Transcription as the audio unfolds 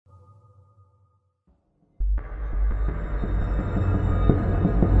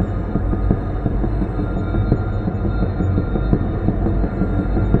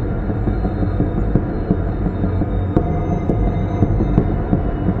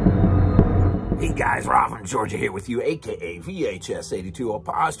Hey guys, Rob from Georgia here with you, aka VHS82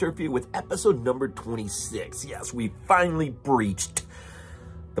 apostrophe with episode number 26. Yes, we finally breached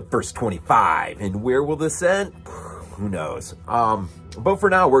the first 25, and where will this end? Who knows? But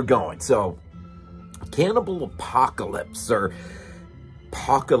for now, we're going. So, Cannibal Apocalypse, or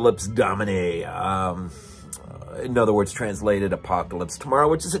Apocalypse Domani. In other words, translated Apocalypse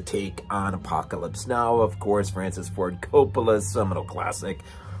Tomorrow, which is a take on Apocalypse Now. Of course, Francis Ford Coppola's seminal classic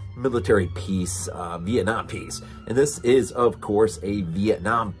military piece, Vietnam piece. And this is, of course, a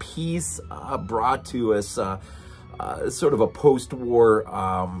Vietnam piece brought to us sort of a post-war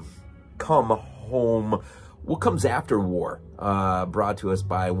come home, what comes after war, brought to us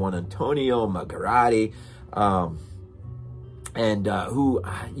by one Antonio Marguerite, who,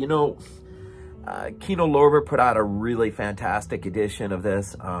 you know, Kino Lorber put out a really fantastic edition of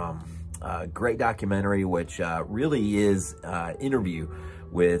this, great documentary, which really is interview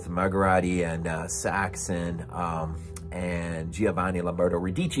with Marguerite and Saxon and Giovanni Lombardo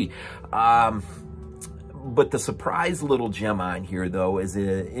Radice. But the surprise little gem on here, though, is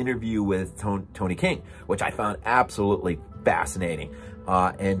an interview with Tony King, which I found absolutely fascinating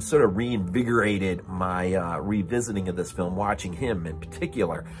and sort of reinvigorated my revisiting of this film, watching him in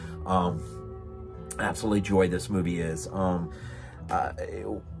particular. Absolutely joy this movie is.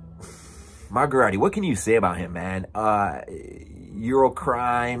 Marguerite, what can you say about him, man?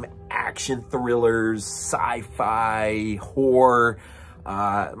 Eurocrime, action thrillers, sci-fi, horror.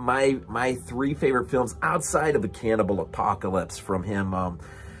 My three favorite films outside of A Cannibal Apocalypse from him,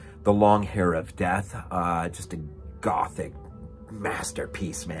 The Long Hair of Death, just a gothic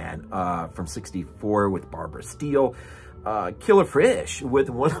masterpiece, man, from '64 with Barbara Steele. Killer Fish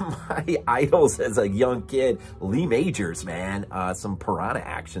with one of my idols as a young kid, Lee Majors, man. Some piranha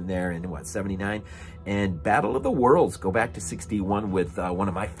action there in, what, '79? And Battle of the Worlds, go back to '61 with one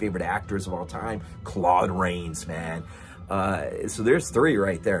of my favorite actors of all time, Claude Rains, man. So there's three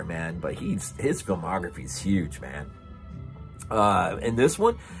right there, man. But his filmography is huge, man. And this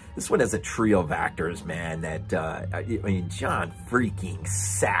one has a trio of actors, man, that, I mean, John freaking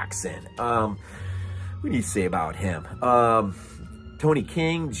Saxon. What do you say about him? Tony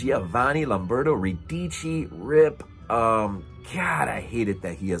King, Giovanni Lombardo Radice, Rip. God, I hate it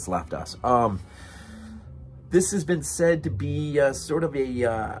that he has left us. This has been said to be sort of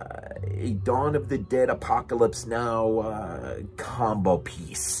a Dawn of the Dead, Apocalypse Now combo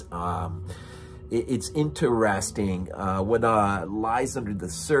piece. It's interesting what lies under the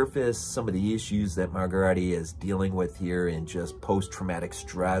surface, some of the issues that Marguerite is dealing with here in just post-traumatic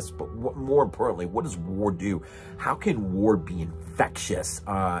stress. But more importantly, what does war do? How can war be infectious?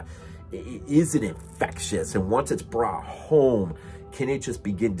 Is it infectious? And once it's brought home, can it just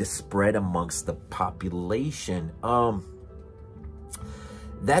begin to spread amongst the population?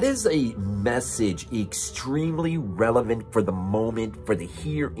 That is a message extremely relevant for the moment, for the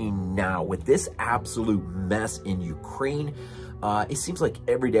here and now. With this absolute mess in Ukraine, it seems like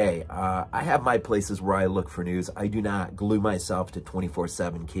every day I have my places where I look for news. I do not glue myself to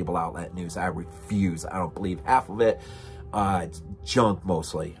 24/7 cable outlet news. I refuse. I don't believe half of it. It's junk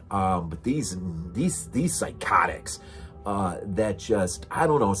mostly. But these psychotics that just, I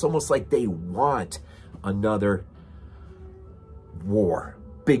don't know, it's almost like they want another war.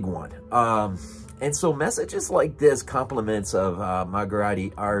 Big one. And so messages like this, compliments of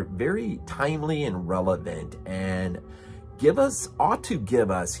Marguerite, are very timely and relevant, and ought to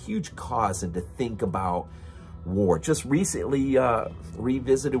give us huge cause and to think about war. Just recently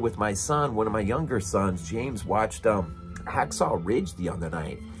revisited with my son, one of my younger sons, James, watched Hacksaw Ridge the other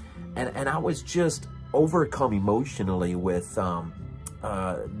night, and I was just overcome emotionally with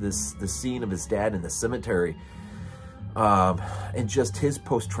the scene of his dad in the cemetery. And just his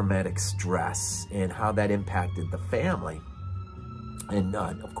post-traumatic stress and how that impacted the family. And,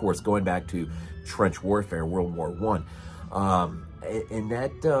 of course, going back to trench warfare, World War I. And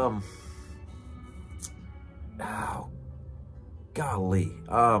that, oh, golly.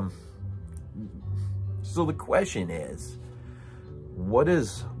 So the question is, what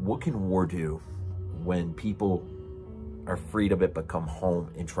can war do when people are freed of it but come home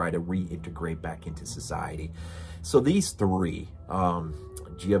and try to reintegrate back into society? So these three,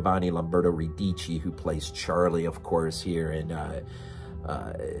 Giovanni Lombardo Radice, who plays Charlie, of course, here, and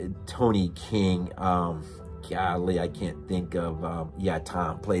Tony King, golly, I can't think of,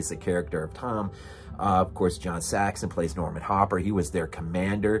 Tom plays the character of Tom. Of course, John Saxon plays Norman Hopper. He was their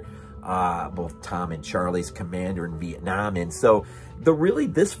commander, both Tom and Charlie's commander in Vietnam. And so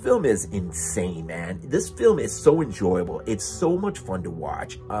this film is insane, man. This film is so enjoyable. It's so much fun to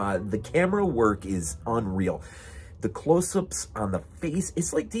watch. The camera work is unreal. the close-ups on the face,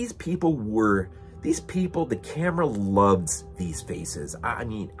 it's like the camera loves these faces. I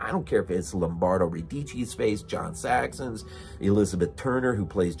mean, I don't care if it's Lombardo Radici's face, John Saxon's, Elizabeth Turner, who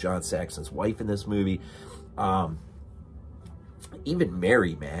plays John Saxon's wife in this movie. Even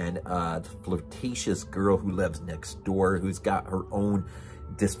Mary, man, the flirtatious girl who lives next door, who's got her own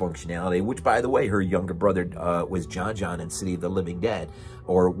dysfunctionality, which, by the way, her younger brother was John in City of the Living Dead,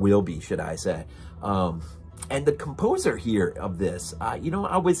 or will be, should I say. And the composer here of this, you know,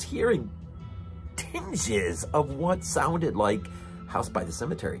 I was hearing tinges of what sounded like House by the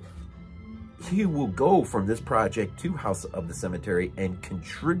Cemetery. He will go from this project to House of the Cemetery and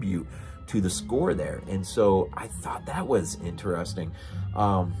contribute to the score there. And so I thought that was interesting.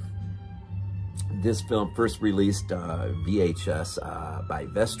 This film first released VHS by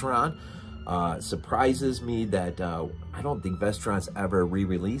Vestron. Surprises me that I don't think Vestron's ever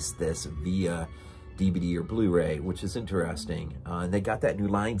re-released this via DVD or Blu-ray, which is interesting. And they got that new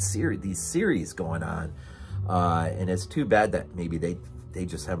line series going on. And it's too bad that maybe they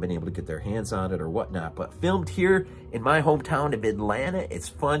just haven't been able to get their hands on it or whatnot. But filmed here in my hometown of Atlanta, it's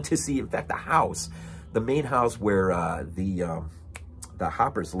fun to see. In fact, the main house where the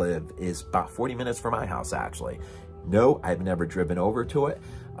Hoppers live is about 40 minutes from my house, actually. No, I've never driven over to it.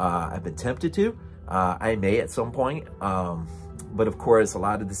 I've been tempted to. I may at some point. But of course, a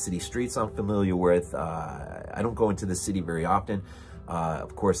lot of the city streets I'm familiar with. I don't go into the city very often.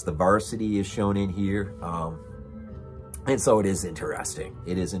 Of course, the Varsity is shown in here. And so it is interesting.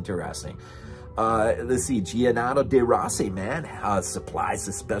 It is interesting. Let's see, Giovanni De Rossi, man, supplies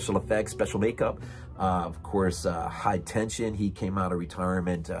the special effects, special makeup. Of course, High Tension, he came out of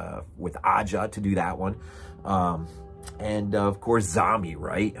retirement with Aja to do that one. And of course, Zombie,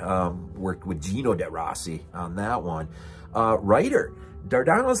 right? Worked with Gino De Rossi on that one. Writer,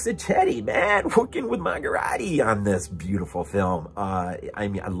 Dardano Sacchetti, man, working with Marguerite on this beautiful film. I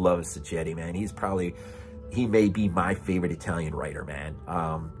mean, I love Sacchetti, man. He may be my favorite Italian writer, man.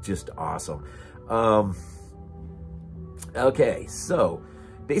 Just awesome. Okay, so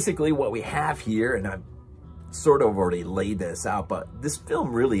basically what we have here, and I've sort of already laid this out, but this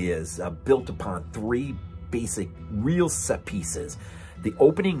film really is built upon three basic real set pieces. The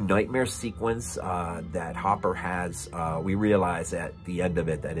opening nightmare sequence that Hopper has, we realize at the end of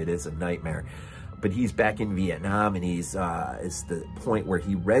it that it is a nightmare. But he's back in Vietnam, and it's the point where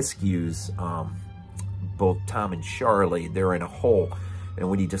he rescues both Tom and Charlie. They're in a hole, and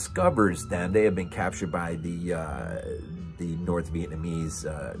when he discovers them, they have been captured by the North Vietnamese,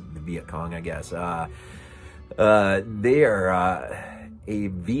 the Viet Cong, I guess. A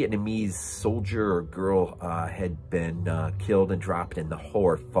Vietnamese soldier or girl had been killed and dropped in the hole,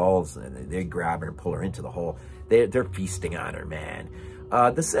 or falls, and they grab her and pull her into the hole. They're feasting on her, man.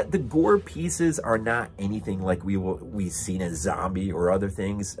 The gore pieces are not anything like we've seen in Zombie or other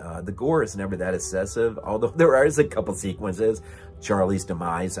things. The gore is never that excessive, although there is a couple sequences. Charlie's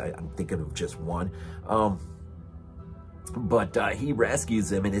demise, I'm thinking of just one. But he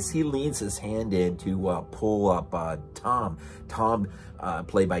rescues him, and as he leans his hand in to pull up Tom,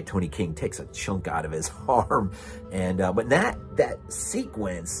 played by Tony King, takes a chunk out of his arm. And but that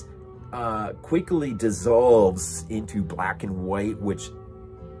sequence quickly dissolves into black and white, which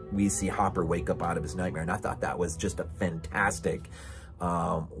we see Hopper wake up out of his nightmare. And I thought that was just a fantastic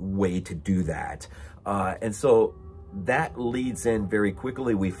way to do that. And so that leads in very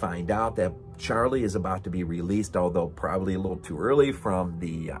quickly. We find out that Charlie is about to be released, although probably a little too early from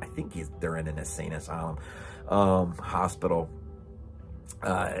the, I think they're in an insane asylum hospital.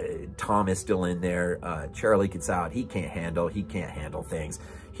 Tom is still in there. Charlie gets out. He can't handle things.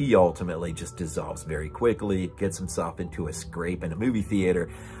 He ultimately just dissolves very quickly, gets himself into a scrape in a movie theater,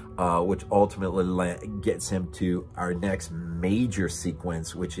 which ultimately gets him to our next major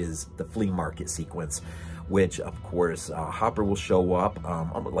sequence, which is the flea market sequence, which, of course, Hopper will show up,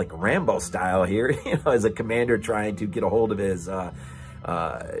 like Rambo style here, you know, as a commander trying to get a hold of his,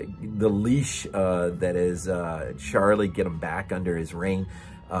 the leash that is Charlie, get him back under his reign.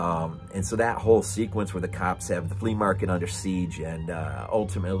 And so that whole sequence where the cops have the flea market under siege, and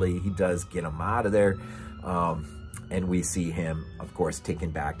ultimately he does get him out of there. And we see him, of course,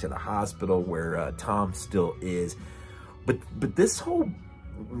 taken back to the hospital where Tom still is. But this whole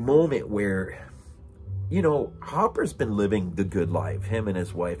moment where, you know, Hopper's been living the good life. Him and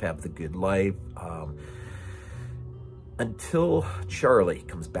his wife have the good life until Charlie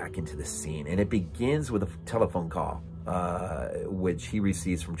comes back into the scene. And it begins with a telephone call, which he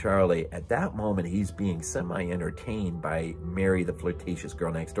receives from Charlie. At that moment, he's being semi-entertained by Mary, the flirtatious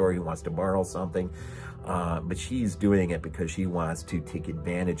girl next door, who wants to borrow something. But she's doing it because she wants to take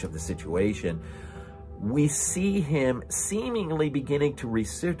advantage of the situation. we see him seemingly beginning to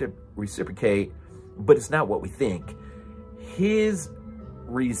reciprocate, but it's not what we think. His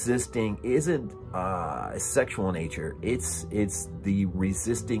resisting isn't sexual in nature. It's the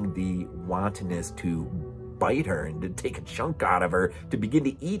resisting the wantonness to bite her and to take a chunk out of her, to begin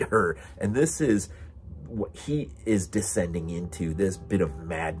to eat her. And this is what he is descending into, this bit of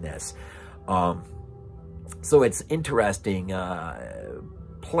madness. So it's interesting,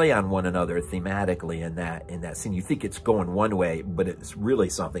 play on one another thematically in that scene. You think it's going one way, but it's really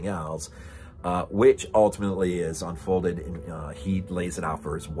something else. Which ultimately is unfolded, and he lays it out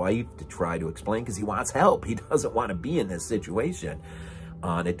for his wife to try to explain, because he wants help. He doesn't want to be in this situation.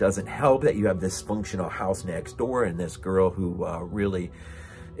 And it doesn't help that you have this functional house next door and this girl who really,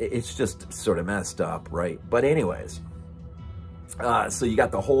 it's just sort of messed up, right? But anyways, so you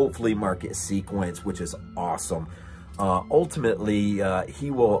got the whole flea market sequence, which is awesome. Ultimately, he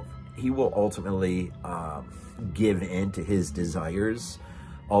will ultimately give in to his desires,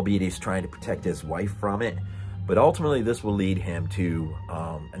 albeit he's trying to protect his wife from it. But ultimately, this will lead him to,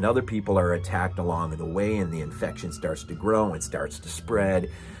 and other people are attacked along the way, and the infection starts to grow and starts to spread.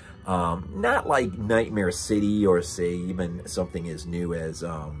 Not like Nightmare City, or say even something as new as,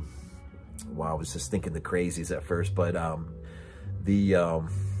 well, I was just thinking the Crazies at first, but the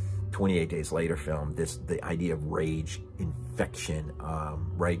 28 Days Later film, the idea of rage, infection,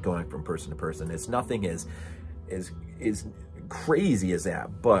 right, going from person to person. It's nothing as crazy as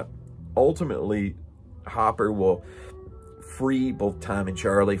that, but ultimately Hopper will free both Tom and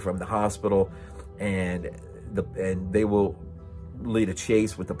Charlie from the hospital, and they will lead a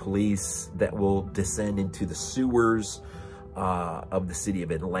chase with the police that will descend into the sewers of the city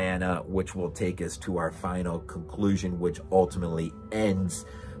of Atlanta, which will take us to our final conclusion, which ultimately ends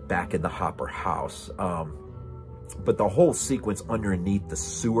back in the Hopper house. But the whole sequence underneath the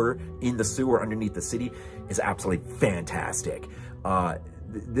sewer, in the sewer underneath the city, is absolutely fantastic.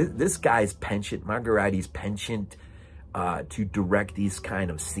 This guy's penchant, Marguerite's penchant to direct these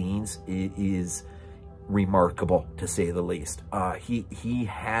kind of scenes is remarkable, to say the least. He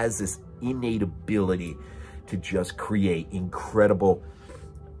has this innate ability to just create incredible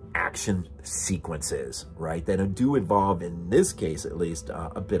action sequences, right, that do involve, in this case at least,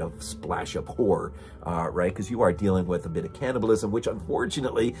 a bit of splash of horror, right, because you are dealing with a bit of cannibalism, which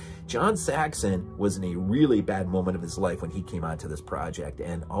unfortunately John Saxon was in a really bad moment of his life when he came onto this project.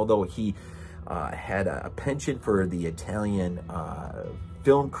 And although he had a penchant for the Italian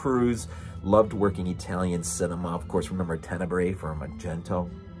film crews, loved working Italian cinema, of course, remember Tenebrae from Argento,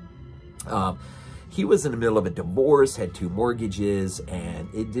 he was in the middle of a divorce, had 2 mortgages,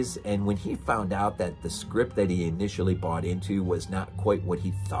 and when he found out that the script that he initially bought into was not quite what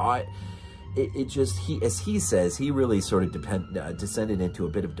he thought, as he says, he really sort of descended into a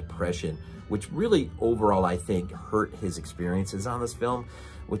bit of depression, which really overall, I think, hurt his experiences on this film,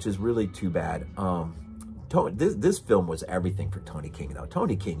 which is really too bad. This film was everything for Tony King, though.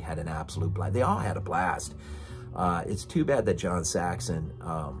 Tony King had an absolute blast. They all had a blast. It's too bad that John Saxon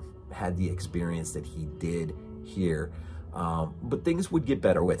had the experience that he did here, but things would get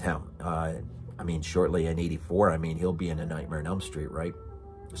better with him. I mean, shortly in '84, I mean, he'll be in A Nightmare on Elm Street, right?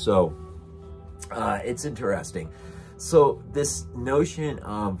 So it's interesting. So this notion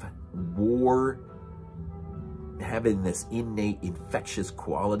of war having this innate infectious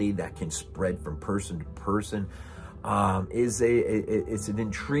quality that can spread from person to person it's an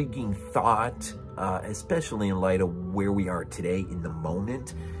intriguing thought, especially in light of where we are today in the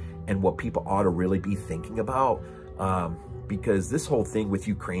moment, and what people ought to really be thinking about, because this whole thing with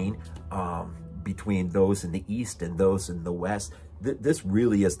Ukraine, between those in the East and those in the West, this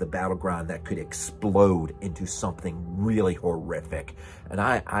really is the battleground that could explode into something really horrific. And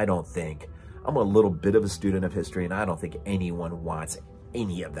I don't think, I'm a little bit of a student of history, and I don't think anyone wants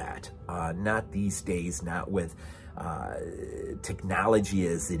any of that. Not these days, not with technology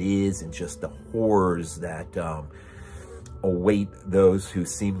as it is, and just the horrors that await those who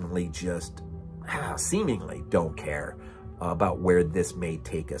seemingly don't care about where this may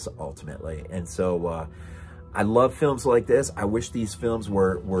take us ultimately. And so I love films like this. I wish these films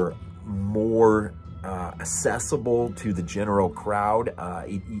were more accessible to the general crowd.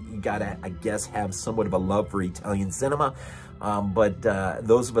 You gotta, I guess, have somewhat of a love for Italian cinema, but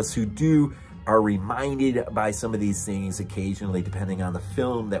those of us who do are reminded by some of these things occasionally, depending on the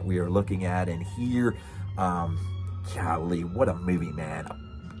film that we are looking at. And here, golly, what a movie, man.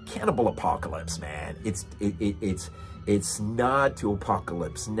 Cannibal Apocalypse, man. It's nod to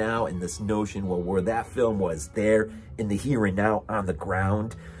Apocalypse Now, and this notion, well, where that film was there in the here and now, on the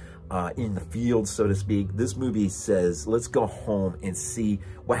ground, in the field, so to speak. This movie says, let's go home and see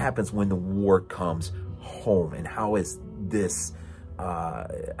what happens when the war comes home, and how is this,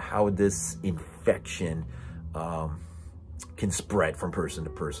 how this infection can spread from person to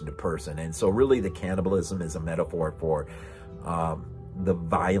person to person. And so really the cannibalism is a metaphor for the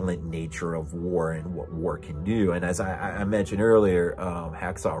violent nature of war and what war can do. And as I mentioned earlier,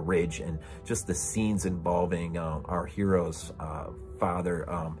 Hacksaw Ridge, and just the scenes involving our hero's father,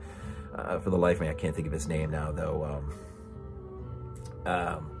 for the life of me, I can't think of his name now, though.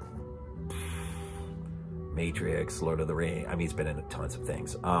 Matrix, Lord of the Rings. I mean, he's been in tons of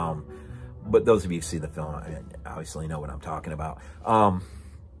things. But those of you who see the film, I mean, obviously know what I'm talking about.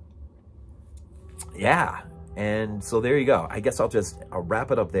 Yeah. And so there you go. I guess I'll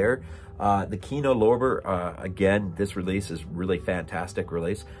wrap it up there. The Kino Lorber, again, this release is really fantastic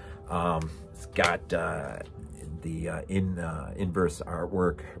release. It's got the inverse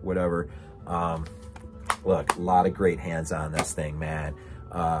artwork, whatever. Look, a lot of great hands on this thing, man.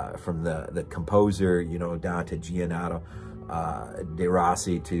 From the composer, you know, down to Giannato De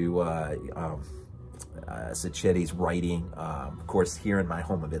Rossi to Sacchetti's writing. Of course, here in my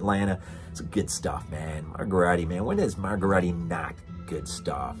home of Atlanta, it's good stuff, man. Marguerite, man. When is Marguerite not good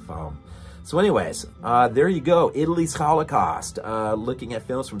stuff? So anyways, there you go. Italy's Holocaust. Looking at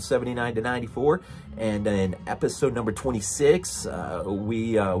films from 79 to 94. And in episode number 26,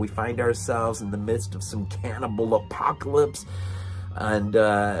 we find ourselves in the midst of some cannibal apocalypse. And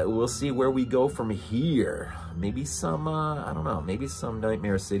we'll see where we go from here. Maybe some, I don't know, maybe some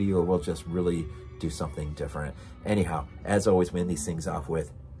Nightmare City, or we'll just really do something different. Anyhow, as always, we end these things off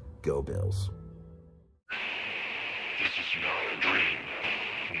with Go Bills.